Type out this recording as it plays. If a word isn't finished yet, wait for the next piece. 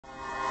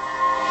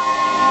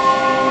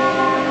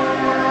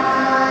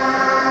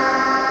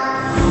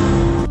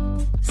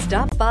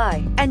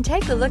by and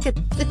take a look at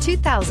the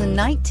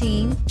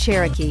 2019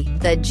 Cherokee.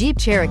 The Jeep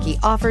Cherokee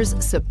offers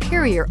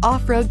superior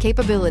off-road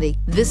capability.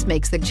 This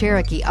makes the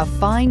Cherokee a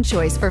fine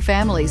choice for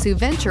families who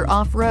venture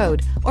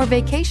off-road or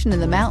vacation in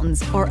the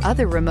mountains or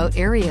other remote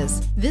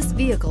areas. This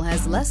vehicle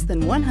has less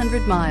than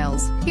 100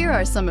 miles. Here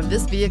are some of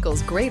this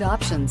vehicle's great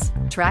options: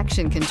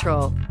 traction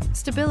control,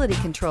 stability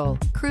control,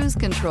 cruise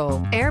control,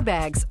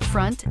 airbags,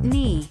 front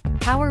knee,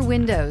 power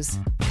windows,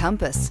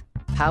 compass,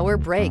 power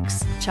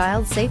brakes,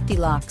 child safety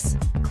locks,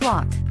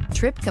 clock,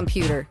 trip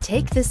computer.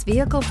 Take this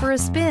vehicle for a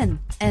spin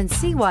and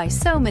see why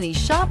so many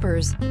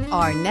shoppers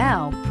are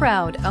now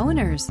proud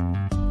owners.